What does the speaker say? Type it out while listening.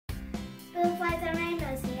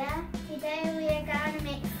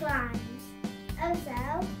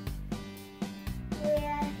Also, we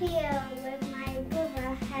are here with my brother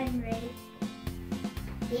Henry.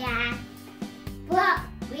 Yeah, but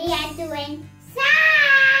we are doing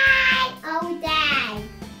side all day.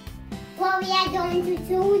 But we are going to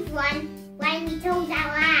choose one when we close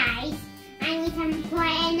our eyes, and we can put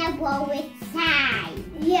it in a bowl with side.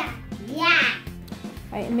 Yeah. Yeah.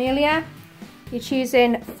 Right, Amelia, you're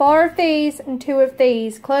choosing 4 of these and 2 of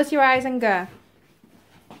these. Close your eyes and go.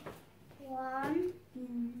 1,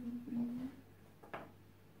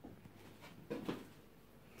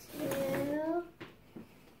 2,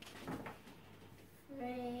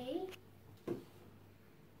 3,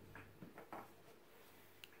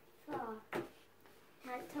 4.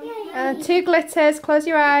 And 2 glitters. Close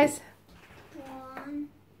your eyes. 1,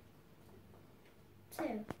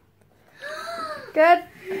 2. Good.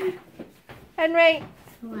 Henry.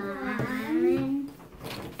 1,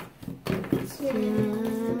 2, 3,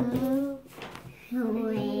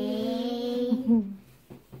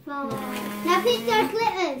 4. Now pick those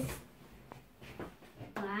glitters.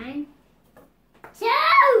 1, 2.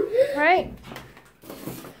 Right.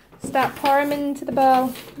 Start pouring them into the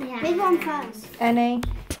bowl. Yeah. Which one first? Any.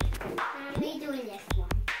 Me doing this one.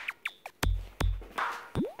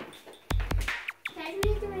 Let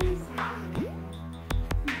me doing this one.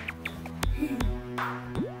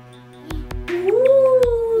 Ooh.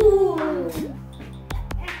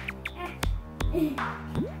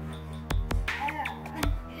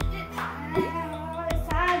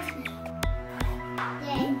 Sad.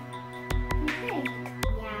 Then. Okay.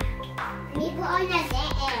 Yeah. We put on a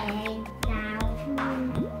bit now.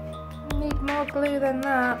 Need more glue than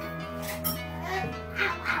that.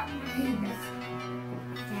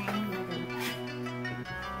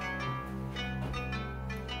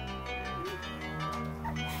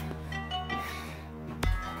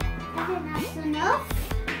 I think that's enough.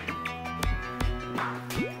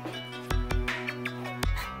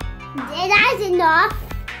 That's enough.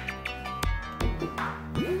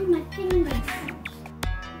 Oh, my fingers.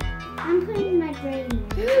 I'm putting my brain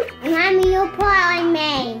in. Mommy, you put on me.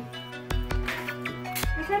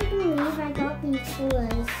 I can't believe I got these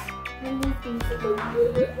colours.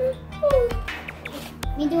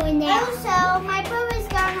 Me doing that. Also, my brother's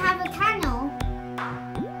going to have a channel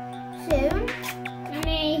soon.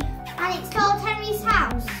 And it's called Henry's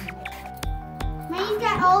House. When you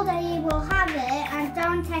get older, you will have it, and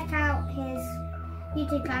don't take out his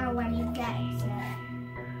YouTube channel when he gets it.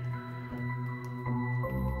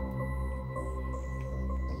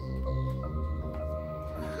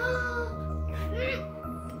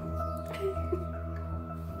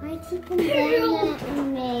 Why keep on doing that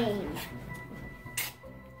on me?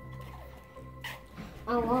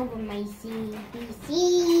 All over my CBC.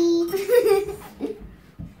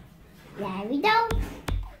 There we go.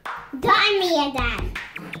 Done me again.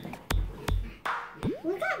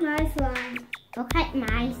 Look at my side. Look at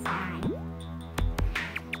my side.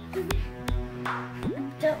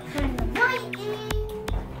 Don't turn the white in.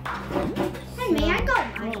 Henry, I got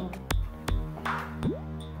mine.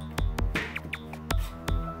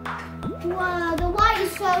 Wow, the white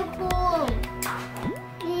is so cool.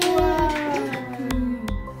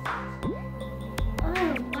 Oh,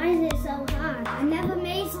 why is it so hard? I never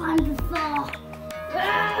made one before.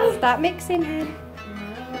 Start mixing, Hen.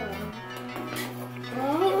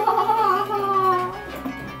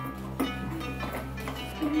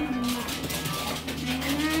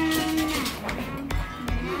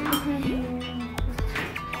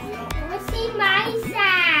 Let's see my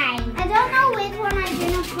side. I don't know which one I'm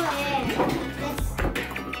gonna put in. This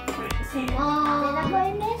small. Did I put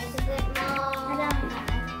in this? A bit more. I don't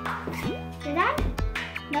know. Did I?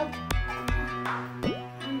 Nope.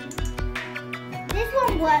 This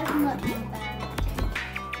one works much better.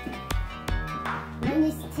 Mine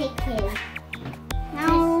is sticky.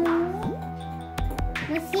 Now,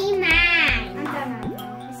 let's see mine. I'm done.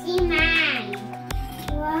 Let's see mine.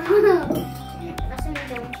 Wow.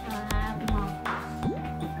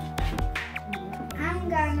 I'm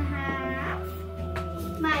gonna have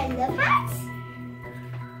my little hats.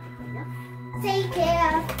 Take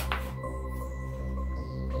care.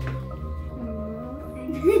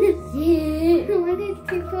 What did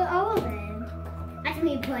you put all in? I think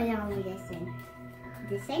we put all of this in.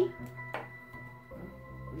 This in?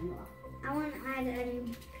 I want to add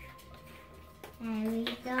in. There we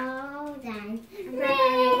go. Then I'm going to add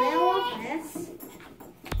a little of this.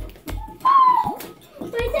 Oh! My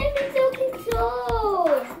taking so control.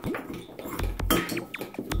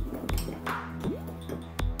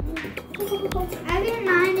 I think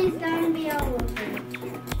mine is going to be all okay.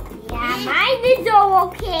 Yeah, mine is all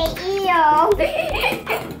okay. Ew.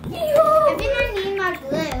 I think I need my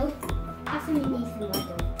glue. I think we need some more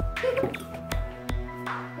glue.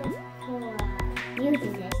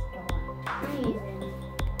 Using this door. I'm using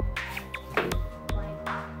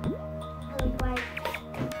white.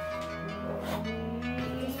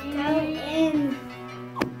 Just go in.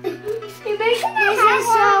 You're making This is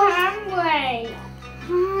so hungry.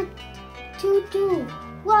 Two.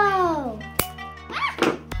 Whoa.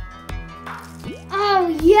 Oh,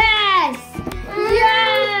 yes.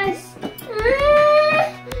 Yes.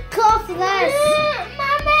 Cough this.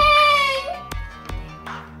 Mommy.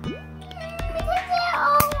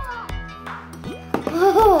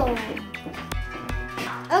 Oh.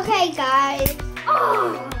 Okay, guys.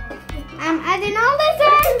 Oh. I'm adding all this in.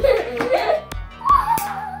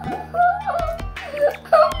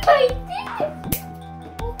 Oh my goodness.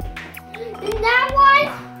 And that one.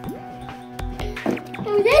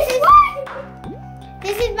 And this is one.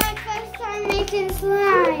 This is my first time making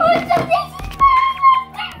slime. Oh, so this is my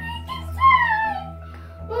making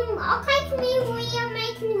slime. Okay, to me, we are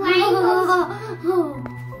making rainbows.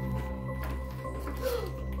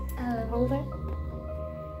 Hold it.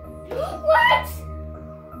 What?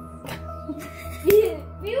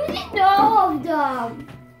 We didn't know of them.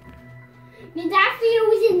 My dad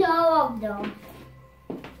using know of them.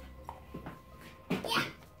 Yeah.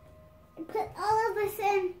 Put all of this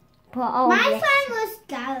in. Put all my slime was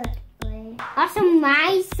galaxy. Also,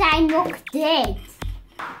 my slime looked dead.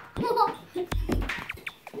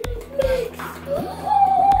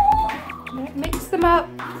 Mix them up.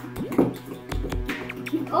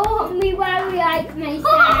 Oh, me really like my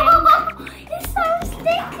slime. It's so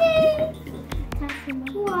sticky.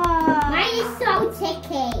 Wow. Mine is so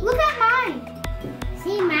sticky. Look at mine.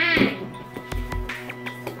 See mine.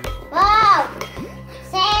 Whoa.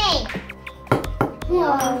 See.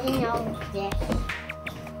 Whoa. You know this.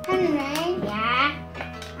 Henry. Yeah.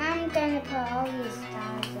 I'm gonna put all these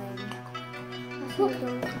stars in.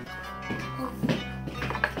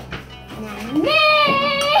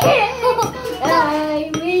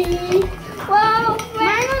 Wow,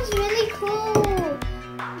 mine was really cool.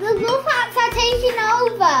 The blue parts are taking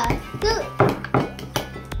over. Look,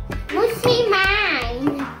 we'll see mine.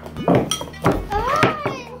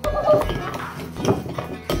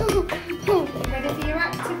 Ready for your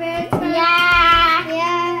activator?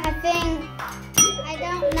 Yeah, I think. I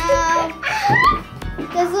don't know.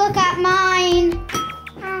 Just look at mine.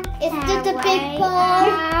 It's just a big ball.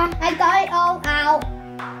 I got it all out.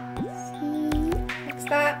 Mix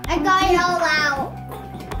that. I got it all out.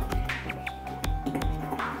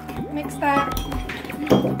 Mix that.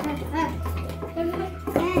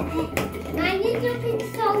 Mine is looking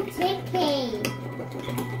so sticky.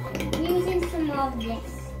 I'm using some of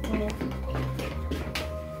this.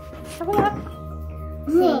 Have a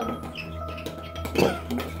look.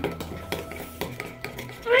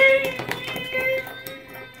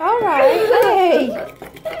 All right. Hey.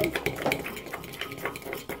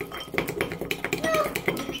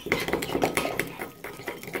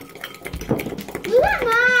 Look at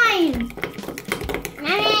mine.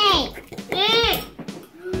 Mommy.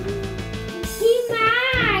 See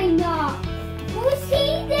mine. Who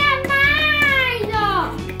see that mine?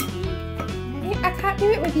 I can't do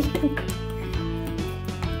it with you.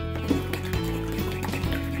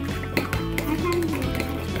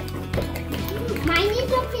 Mine is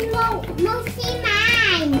looking low. No, see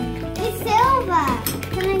mine. It's silver.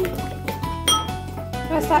 Can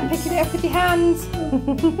Can I start picking it up with your hands?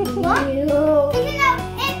 what? Picking up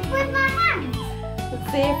it with my hands. Let's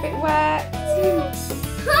see if it works.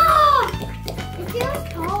 Oh! It feels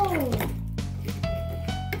cold.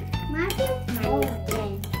 Mine feels cold.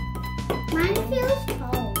 Mine feels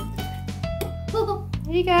cold.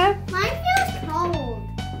 Here you go. Mine feels cold.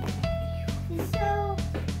 It's so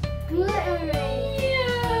glittery.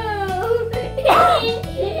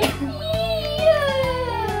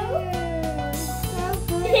 So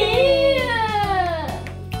glittery.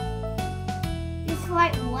 It's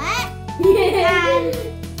like wet and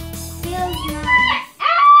feels nice.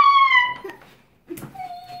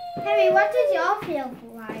 Harry, what does your feel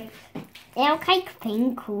like? It's like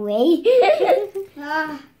pinkly.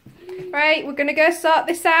 Right, we're gonna go sort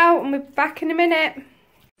this out and we'll be back in a minute.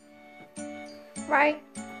 Right.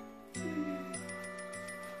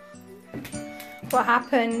 What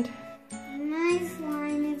happened? My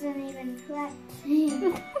slime isn't even flattening.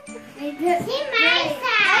 See my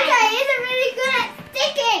slime! Okay, it's really good at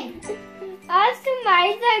sticking! Ask my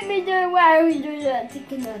slime is doing well, he's doing at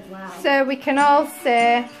sticking as well. So we can all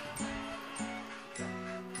say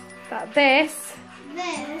that this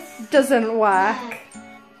doesn't work.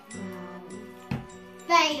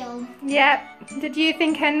 Fail. Yep. Did you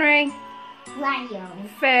think, Henry? Fail.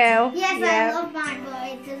 Fail. Yes, yep. I love mine, but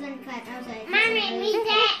it doesn't cut. I was like, Mommy, me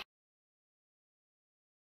that.